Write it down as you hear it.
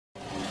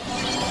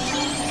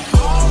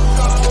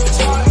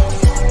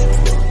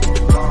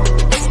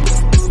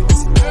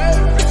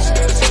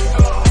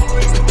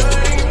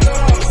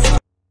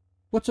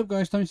What's up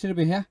guys,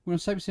 ThorinCW here. We're on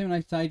Saber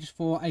Simulator today just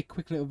for a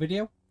quick little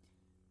video.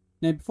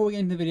 Now before we get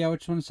into the video, I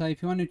just want to say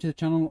if you are new to the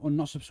channel or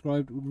not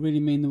subscribed, it would really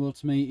mean the world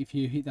to me if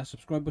you hit that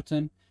subscribe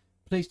button.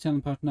 Please turn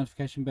the post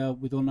notification bell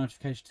with all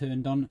notifications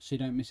turned on so you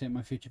don't miss out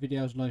my future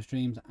videos, live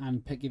streams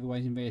and pet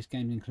giveaways in various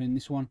games including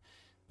this one.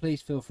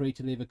 Please feel free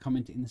to leave a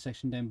comment in the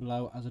section down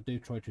below as I do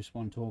try to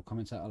respond to all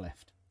comments that are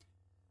left.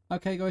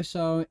 Okay guys,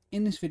 so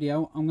in this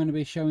video I'm going to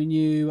be showing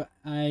you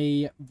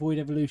a void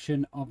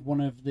evolution of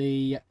one of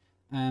the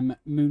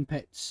moon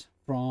pets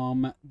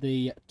from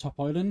the top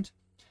island.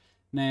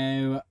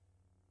 Now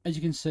as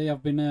you can see,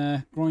 I've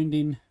been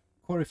grinding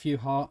quite a few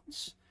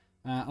hearts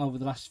over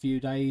the last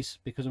few days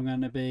because I'm going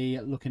to be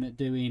looking at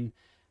doing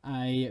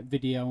a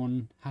video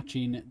on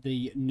hatching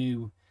the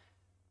new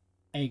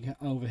egg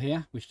over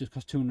here, which does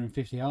cost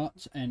 250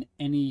 hearts, and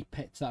any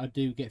pets that I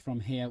do get from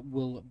here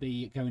will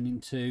be going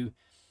into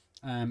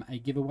a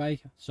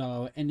giveaway.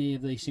 So any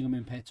of the single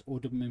moon pets or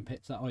double moon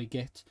pets that I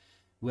get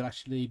will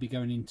actually be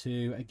going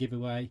into a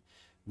giveaway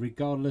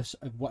regardless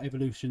of what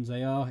evolutions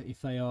they are.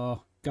 If they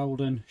are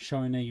golden,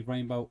 shiny,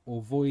 rainbow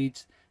or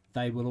voids,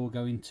 they will all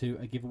go into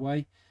a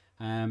giveaway.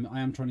 I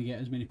am trying to get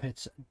as many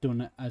pets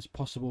done as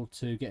possible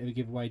to get a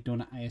giveaway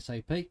done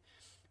ASAP,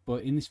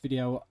 but in this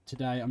video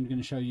today I'm going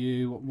to show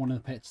you one of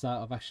the pets that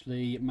I've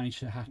actually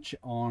managed to hatch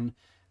on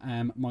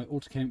my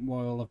alt account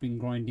while I've been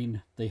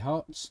grinding the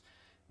hearts.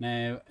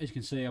 Now as you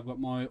can see, I've got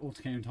my alt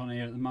account on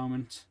here at the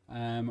moment,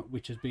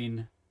 which has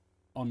been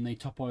on the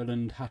top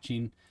island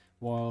hatching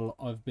while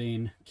I've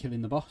been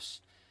killing the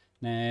boss.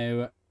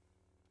 Now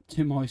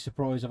to my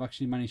surprise, I've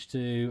actually managed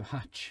to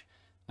hatch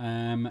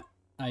a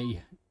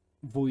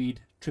void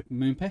triple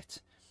moon pet.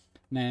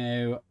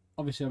 Now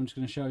obviously I'm just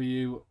going to show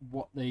you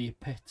what the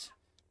pet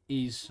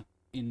is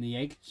in the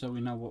egg so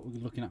we know what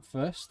we're looking at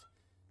first.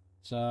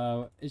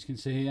 So as you can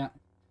see here,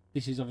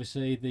 this is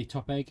obviously the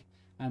top egg,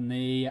 and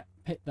the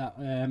pet that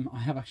I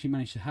have actually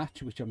managed to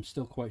hatch, which I'm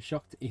still quite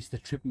shocked, is the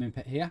triple moon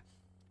pet here.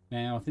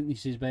 Now I think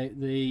this is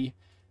about the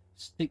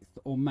 6th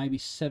or maybe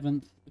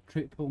 7th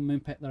triple moon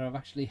pet that I've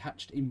actually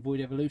hatched in void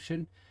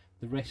evolution.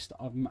 The rest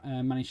I've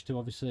managed to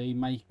obviously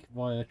make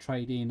via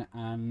trading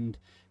and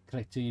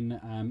collecting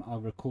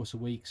over a course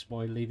of weeks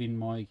by leaving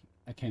my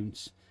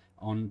accounts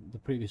on the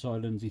previous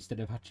islands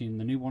instead of hatching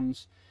the new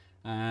ones.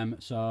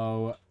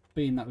 So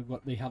being that we've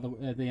got the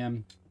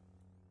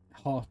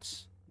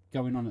hearts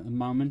going on at the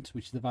moment,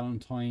 which is the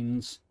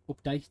Valentine's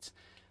update,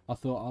 I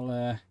thought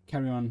I'll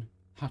carry on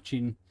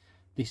hatching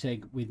this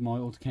egg with my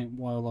alt account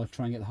while I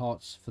try and get the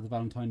hearts for the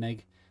Valentine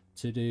egg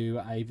to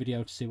do a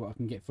video to see what I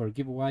can get for a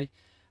giveaway.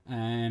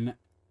 And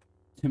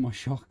to my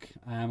shock,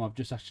 I've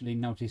just actually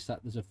noticed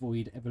that there's a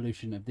void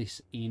evolution of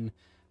this in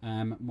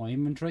my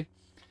inventory.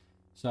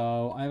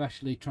 So I've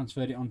actually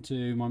transferred it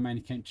onto my main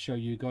account to show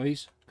you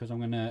guys, because I'm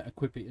going to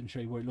equip it and show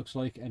you what it looks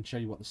like and show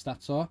you what the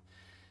stats are.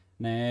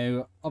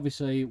 Now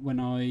obviously when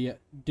I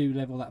do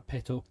level that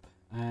pet up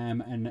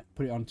and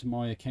put it onto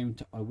my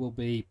account, I will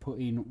be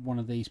putting one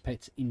of these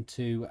pets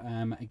into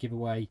a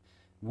giveaway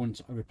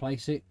once I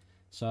replace it.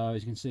 So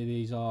as you can see,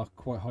 these are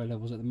quite high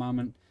levels at the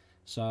moment,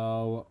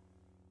 so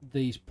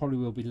these probably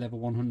will be level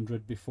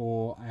 100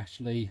 before I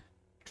actually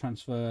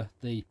transfer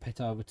the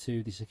pet over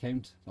to this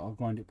account. So I'll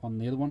grind it upon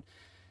the other one,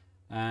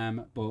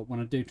 but when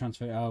I do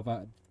transfer it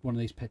over, one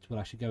of these pets will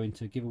actually go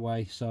into a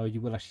giveaway, so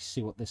you will actually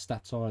see what the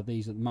stats are of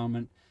these at the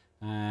moment.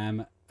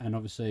 And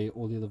obviously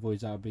all the other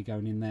voids that will be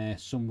going in there,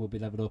 some will be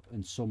leveled up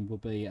and some will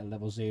be at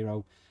level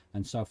 0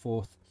 and so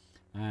forth.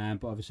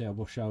 But obviously I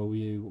will show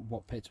you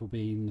what pets will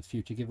be in the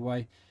future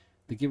giveaway.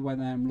 The giveaway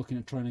that I'm looking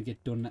at trying to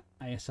get done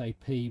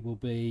ASAP will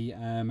be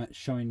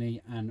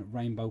shiny and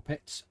rainbow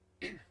pets,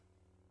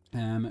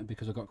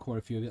 because I've got quite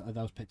a few of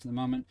those pets at the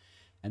moment,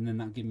 and then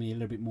that'll give me a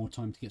little bit more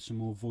time to get some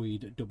more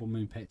void double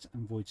moon pets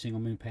and void single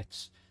moon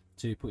pets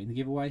to put in the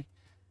giveaway.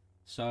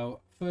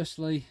 So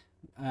firstly,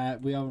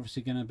 we are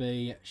obviously going to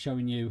be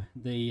showing you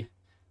the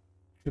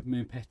triple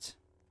moon pet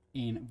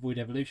in void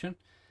evolution.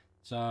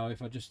 So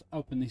if I just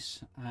open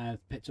this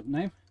pet up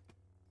now,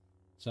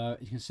 so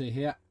you can see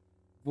here,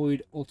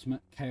 void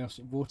ultimate chaos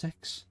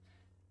vortex.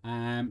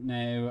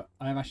 Now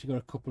I've actually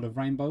got a couple of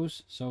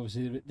rainbows, so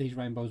obviously these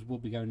rainbows will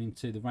be going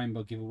into the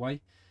rainbow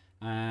giveaway.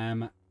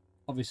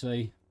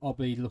 Obviously I'll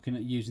be looking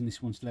at using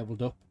this once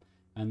leveled up,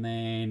 and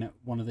then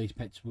one of these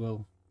pets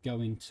will go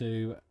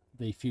into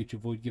the future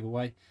void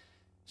giveaway.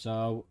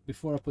 So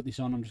before I put this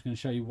on, I'm just going to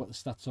show you what the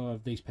stats are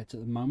of these pets at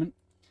the moment.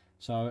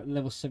 So at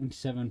level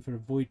 77 for a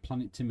void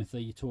planet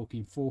Timothy, you're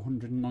talking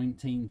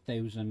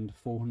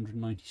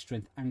 419,490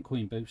 strength and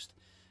coin boost,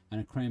 and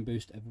a crown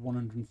boost of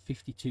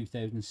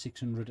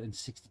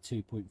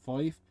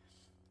 152,662.5.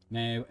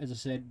 Now as I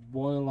said,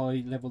 while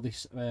I level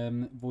this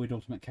void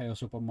ultimate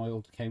chaos up on my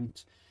old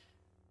account,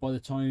 by the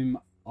time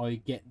I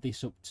get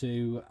this up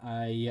to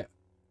a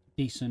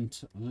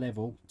decent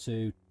level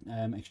to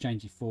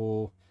exchange it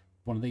for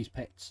one of these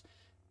pets,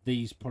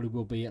 these probably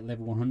will be at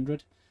level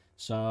 100.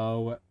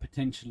 So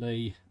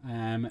potentially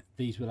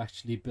these will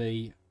actually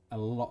be a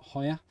lot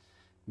higher.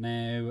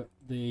 Now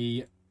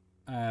the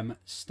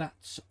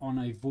stats on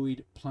a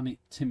Void Planet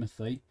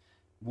Timothy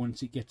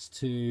once it gets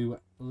to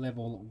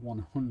level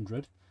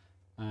 100.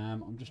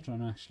 I'm just trying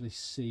to actually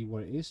see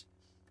what it is.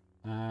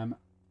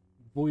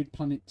 Void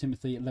Planet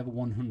Timothy at level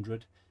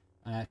 100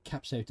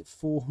 caps out at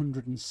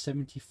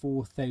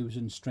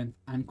 474,000 strength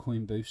and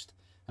coin boost,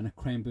 and a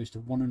crown boost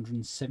of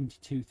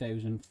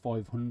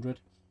 172,500.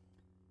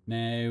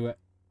 Now,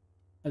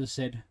 as I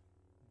said,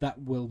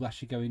 that will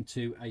actually go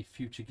into a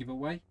future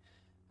giveaway.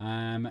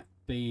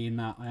 Being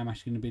that I am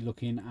actually going to be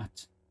looking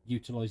at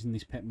utilising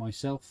this pet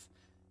myself,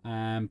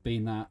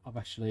 being that I've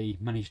actually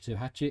managed to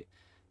hatch it.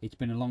 It's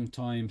been a long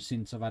time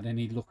since I've had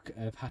any luck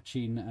of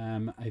hatching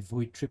a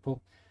void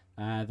triple.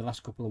 The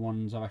last couple of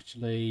ones I've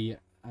actually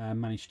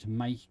managed to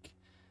make,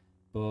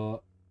 but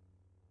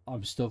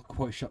I'm still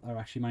quite shocked that I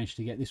actually managed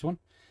to get this one.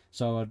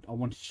 So I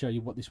wanted to show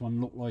you what this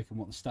one looked like and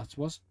what the stats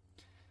was.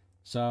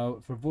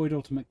 So for Void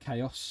Ultimate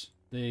Chaos,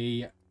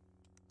 the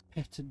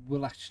pet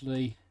will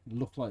actually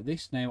look like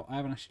this. Now, I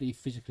haven't actually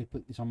physically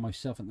put this on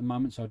myself at the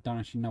moment, so I don't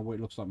actually know what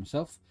it looks like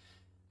myself.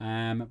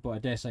 But I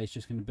dare say it's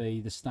just going to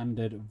be the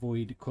standard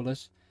Void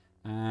colours.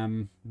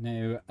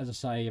 Now, as I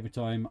say every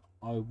time,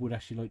 I would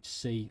actually like to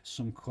see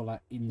some colour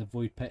in the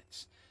Void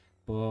pets,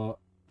 but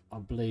I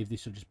believe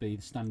this will just be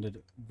the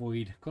standard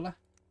Void colour.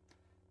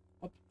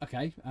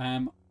 Okay,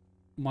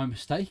 my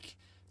mistake.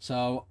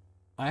 So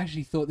I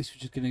actually thought this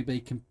was just going to be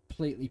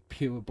completely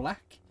pure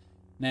black.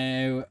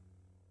 Now,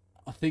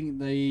 I think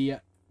the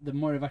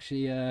more I've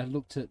actually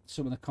looked at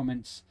some of the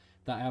comments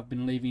that I've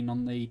been leaving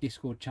on the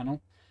Discord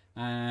channel,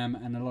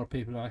 and a lot of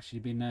people have actually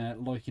been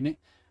liking it,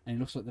 and it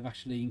looks like they've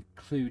actually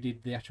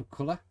included the actual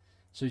colour.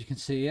 So as you can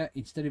see here,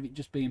 instead of it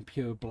just being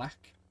pure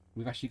black,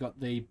 we've actually got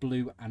the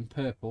blue and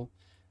purple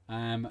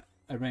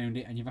around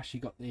it, and you've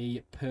actually got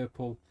the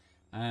purple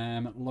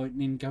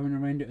lightning going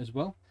around it as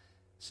well.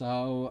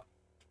 So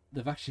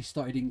they've actually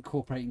started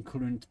incorporating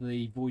colour into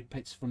the Void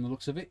pets from the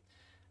looks of it.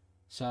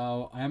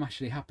 So I am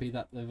actually happy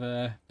that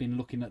they've been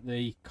looking at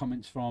the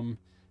comments from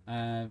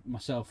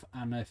myself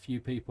and a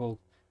few people,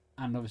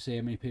 and obviously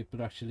how many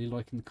people are actually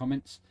liking the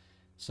comments.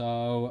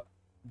 So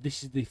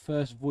this is the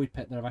first Void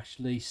pet that I've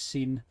actually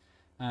seen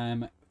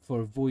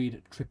for a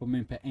Void triple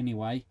moon pet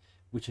anyway,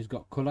 which has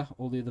got colour.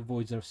 All the other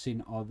Voids that I've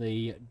seen are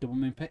the double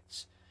moon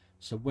pets.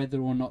 So whether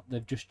or not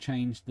they've just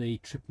changed the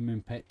triple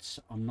moon pets,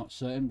 I'm not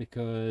certain,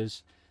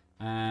 because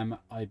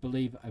I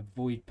believe a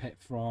Void pet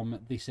from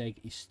this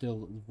egg is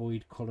still the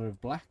Void colour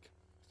of black.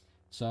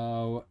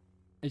 So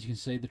as you can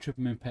see, the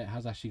triple moon pet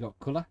has actually got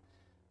colour.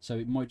 So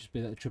it might just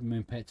be that the triple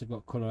moon pets have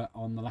got colour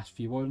on the last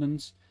few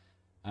islands.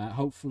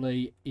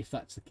 Hopefully, if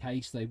that's the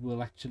case, they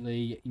will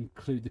actually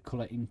include the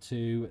colour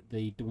into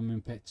the double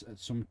moon pets at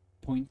some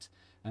point,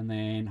 and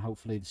then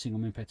hopefully the single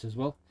moon pets as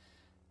well.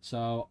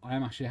 So I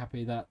am actually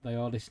happy that they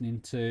are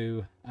listening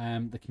to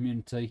the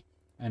community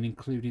and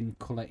including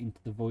colour into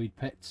the Void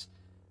pets.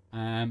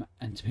 And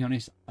to be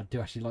honest, I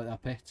do actually like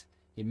that pet.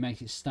 It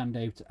makes it stand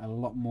out a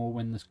lot more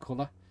when there's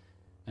colour,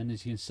 and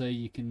as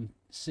you can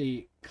see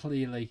it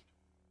clearly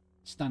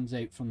stands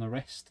out from the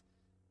rest.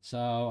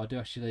 So I do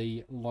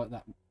actually like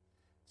that.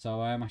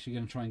 So I am actually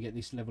going to try and get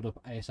this leveled up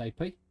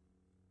ASAP,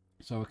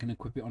 so I can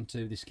equip it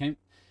onto this account.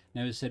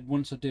 Now, as I said,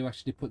 once I do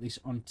actually put this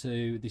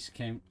onto this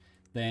account,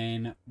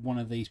 then one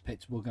of these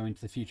pets will go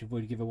into the future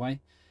Void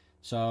giveaway.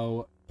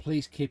 So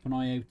please keep an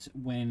eye out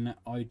when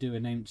I do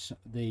announce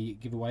the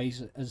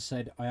giveaways. As I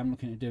said, I am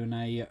looking at doing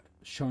a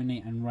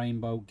shiny and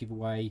rainbow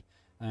giveaway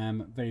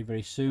very,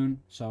 very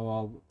soon. So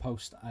I'll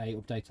post a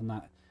update on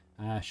that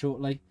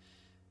shortly.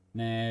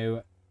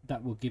 Now,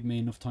 that will give me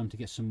enough time to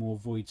get some more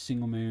Void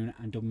single moon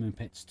and double moon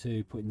pets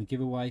to put in the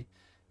giveaway.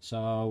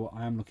 So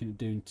I am looking at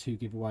doing 2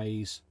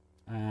 giveaways,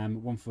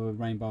 one for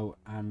rainbow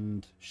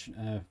and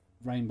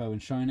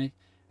shiny,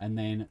 and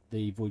then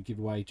the Void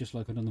giveaway, just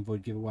like I've done the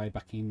Void giveaway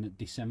back in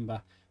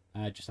December,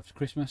 just after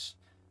Christmas.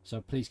 So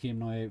please keep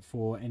an eye out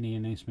for any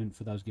announcement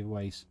for those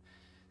giveaways.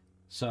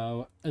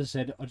 So as I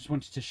said, I just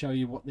wanted to show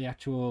you what the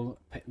actual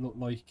pet looked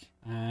like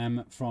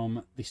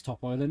from this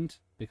top island,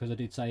 because I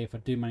did say if I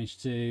do manage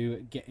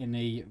to get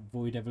any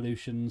Void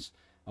evolutions,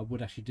 I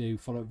would actually do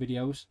follow-up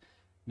videos.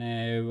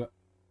 Now,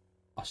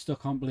 I still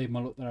can't believe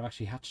my luck that I've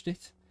actually hatched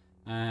it.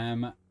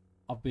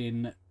 I've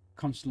been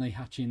constantly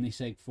hatching this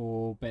egg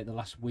for about the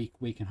last week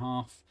and a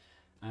half,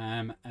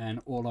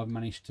 and all I've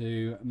managed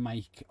to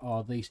make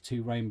are these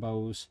 2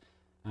 rainbows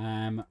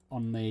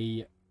on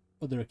the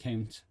other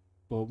account.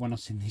 But when I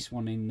seen this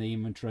one in the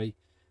inventory,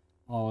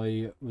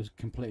 I was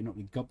completely and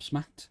utterly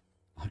gobsmacked.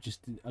 I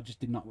just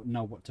did not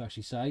know what to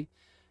actually say.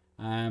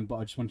 But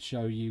I just want to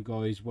show you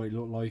guys what it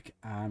looked like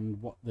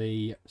and what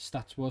the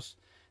stats was.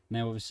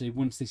 Now, obviously,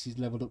 once this is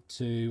leveled up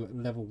to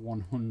level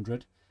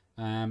 100,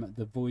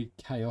 the Void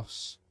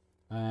Chaos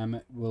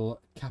will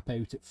cap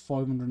out at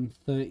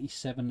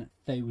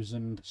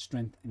 537,000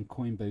 strength and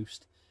coin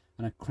boost,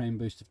 and a crown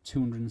boost of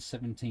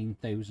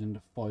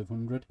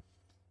 217,500.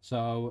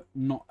 So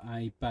not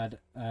a bad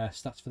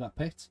stats for that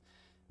pet.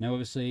 Now,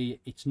 obviously,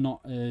 it's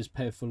not as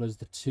powerful as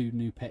the 2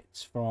 new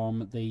pets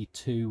from the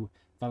 2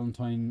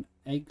 Valentine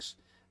eggs,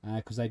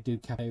 because they do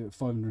cap out at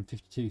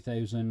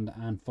 552,000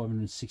 and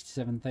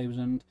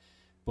 567,000.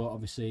 but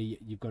obviously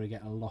you've got to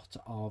get a lot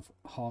of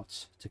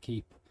hearts to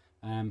keep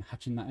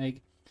hatching that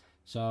egg.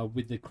 So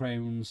with the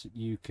crowns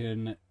you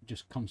can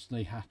just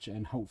constantly hatch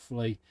and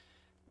hopefully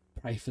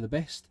pray for the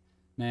best.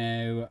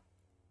 Now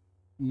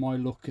my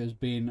luck has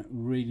been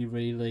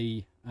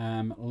really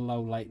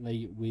low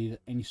lately with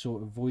any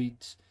sort of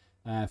voids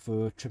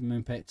for triple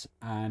moon pets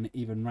and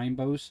even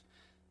rainbows.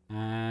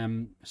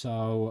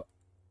 So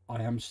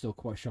I am still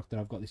quite shocked that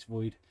I've got this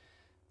void.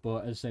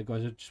 But as I said,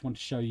 guys, I just want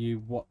to show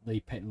you what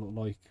the pet looked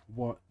like,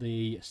 what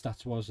the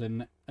stats was,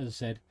 and as I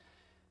said,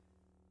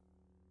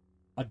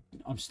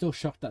 I'm still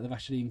shocked that they've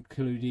actually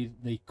included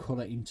the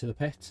colour into the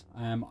pet.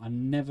 I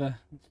never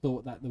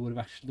thought that they would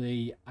have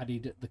actually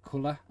added the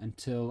colour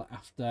until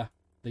after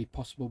the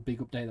possible big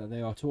update that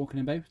they are talking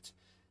about.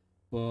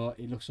 But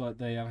it looks like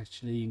they have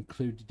actually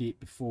included it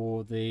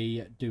before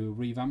they do a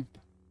revamp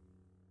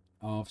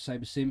of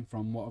Saber Sim,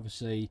 from what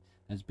obviously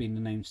has been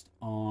announced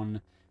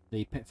on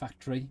the Pet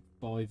Factory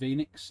by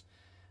Phoenix.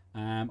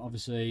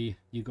 Obviously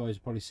you guys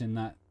have probably seen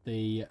that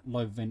the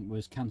live event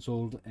was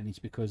cancelled, and it's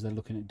because they're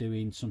looking at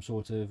doing some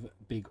sort of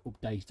big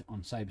update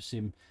on Saber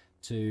Sim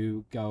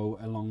to go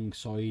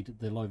alongside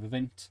the live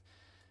event.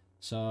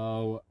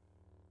 So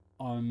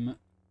I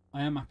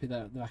am happy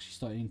that they've actually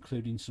started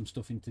including some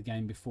stuff into the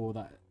game before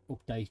that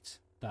update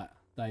that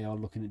they are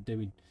looking at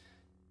doing.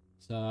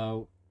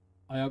 So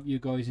I hope you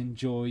guys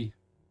enjoy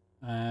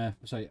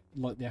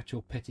like the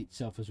actual pet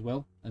itself as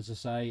well. As I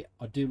say,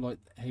 I do like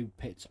how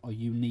pets are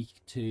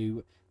unique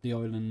to the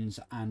islands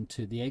and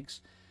to the eggs.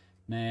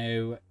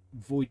 Now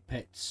void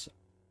pets,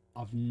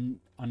 I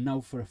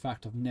know for a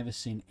fact I've never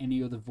seen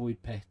any other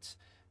void pet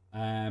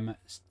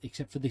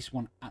except for this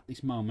one at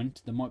this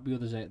moment. There might be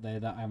others out there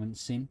that I haven't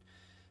seen,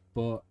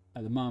 but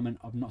at the moment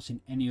I've not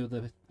seen any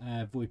other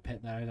void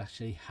pet that had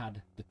actually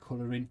had the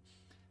colouring.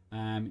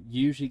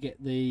 Usually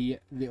get the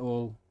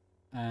little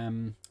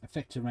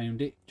effect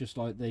around it, just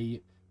like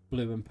the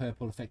blue and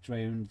purple effect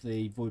around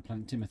the Void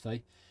Planet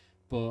Timothy,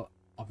 but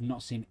I've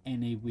not seen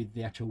any with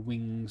the actual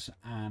wings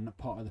and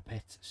part of the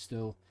pet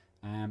still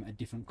a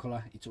different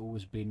colour. It's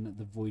always been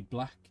the Void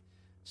Black.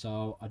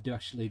 So I do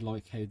actually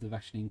like how they've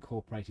actually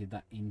incorporated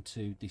that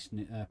into this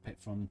pet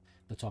from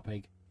the top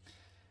egg.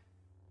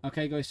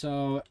 Okay guys,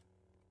 so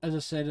as I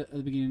said at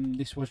the beginning,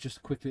 this was just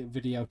a quick little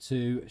video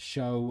to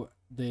show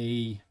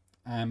the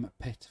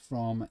pet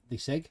from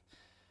this egg.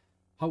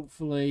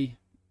 Hopefully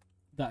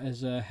that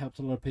has helped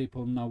a lot of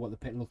people know what the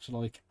pet looks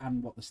like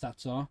and what the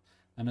stats are.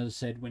 And as I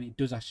said, when it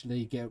does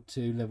actually get up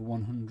to level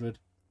 100,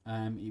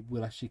 it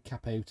will actually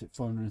cap out at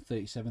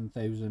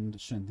 437,000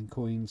 strength in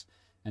coins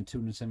and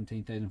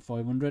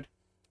 217,500.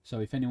 So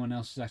if anyone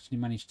else has actually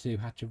managed to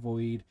hatch a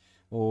void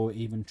or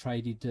even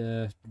traded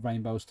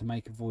rainbows to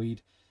make a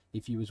void,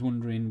 if you was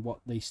wondering what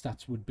the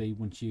stats would be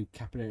once you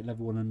cap it out at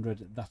level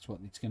 100, that's what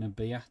it's going to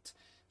be at.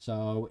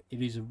 So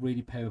it is a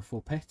really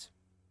powerful pet.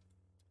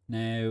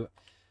 Now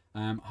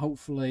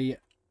hopefully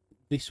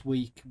this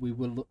week we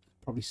will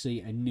probably see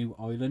a new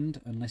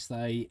island, unless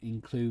they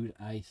include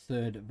a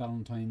third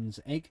Valentine's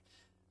egg,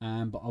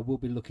 but I will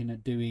be looking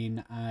at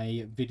doing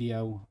a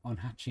video on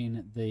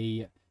hatching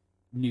the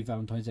new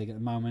Valentine's egg at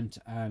the moment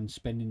and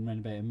spending around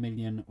about $1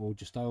 million or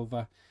just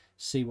over,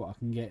 see what I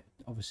can get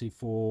obviously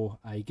for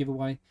a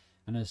giveaway.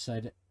 And as I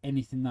said,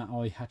 anything that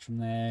I hatch from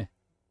there,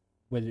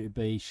 whether it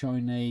be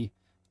shiny,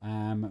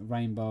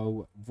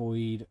 rainbow,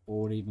 void,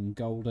 or even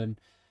golden,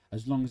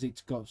 as long as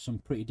it's got some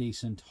pretty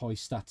decent high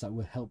stats that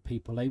will help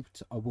people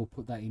out, I will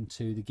put that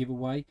into the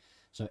giveaway.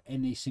 So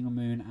any single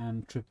moon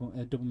and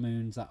double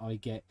moons that I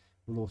get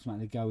will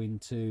automatically go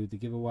into the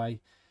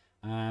giveaway.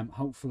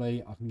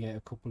 Hopefully I can get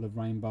a couple of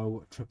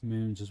rainbow triple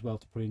moons as well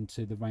to put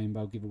into the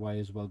rainbow giveaway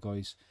as well,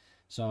 guys.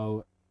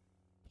 So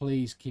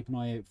please keep an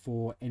eye out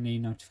for any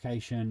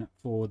notification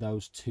for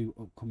those two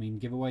upcoming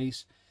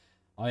giveaways.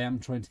 I am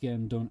trying to get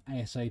them done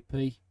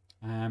ASAP.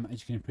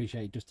 As you can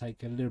appreciate, it does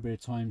take a little bit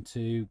of time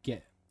to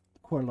get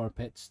quite a lot of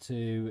pets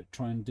to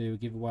try and do a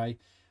giveaway,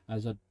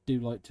 as I do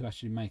like to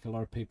actually make a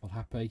lot of people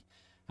happy.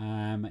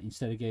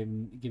 Instead of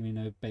giving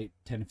about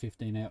 10 or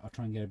 15 out, I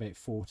try and get about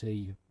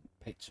 40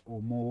 pets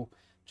or more,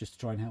 just to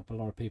try and help a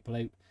lot of people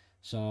out.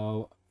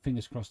 So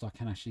fingers crossed I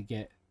can actually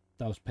get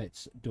those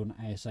pets done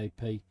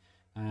ASAP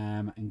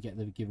and get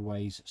the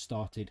giveaways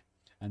started,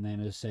 and then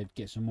as I said,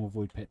 get some more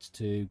void pets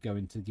to go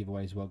into the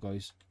giveaway as well,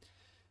 guys.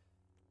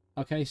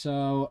 Okay,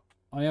 so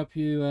I hope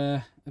you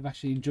have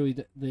actually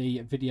enjoyed the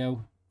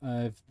video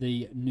of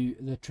the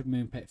triple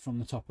moon pet from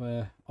the top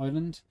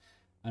island,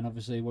 and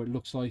obviously what it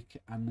looks like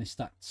and the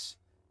stats.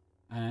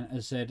 And as I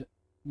said,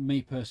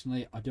 me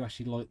personally, I do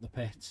actually like the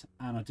pet,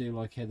 and I do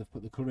like how they've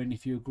put the colour in.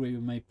 If you agree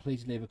with me,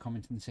 please leave a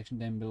comment in the section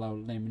down below.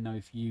 Let me know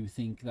if you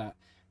think that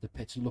the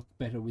pets look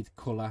better with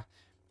colour,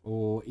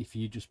 or if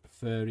you just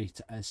prefer it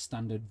as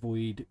standard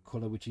void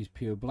colour, which is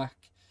pure black.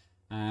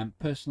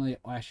 Personally,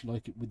 I actually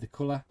like it with the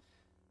colour,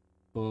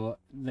 but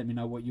let me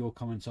know what your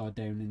comments are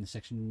down in the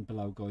section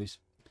below, guys.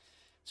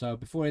 So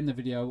before I end the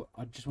video,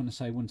 I just want to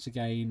say once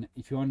again,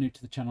 if you are new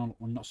to the channel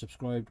or not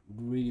subscribed, it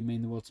would really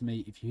mean the world to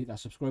me if you hit that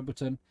subscribe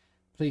button.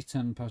 Please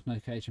turn on the post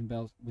notification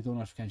bell with all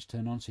notifications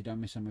turned on so you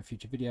don't miss out on my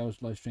future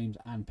videos, live streams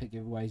and pick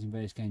giveaways in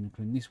various games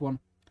including this one.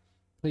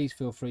 Please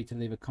feel free to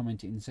leave a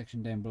comment in the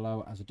section down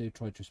below, as I do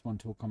try to respond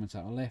to all comments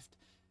that are left.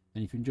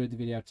 And if you enjoyed the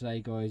video today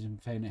guys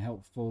and found it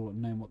helpful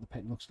and knowing what the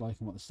pet looks like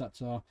and what the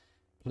stats are,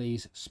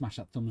 please smash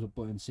that thumbs up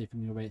button, see if we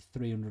can get about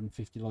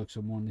 350 likes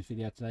or more on this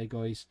video today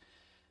guys.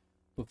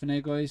 But for now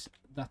guys,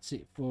 that's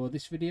it for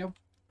this video,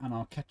 and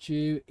I'll catch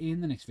you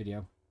in the next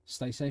video.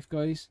 Stay safe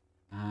guys,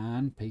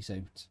 and peace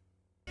out.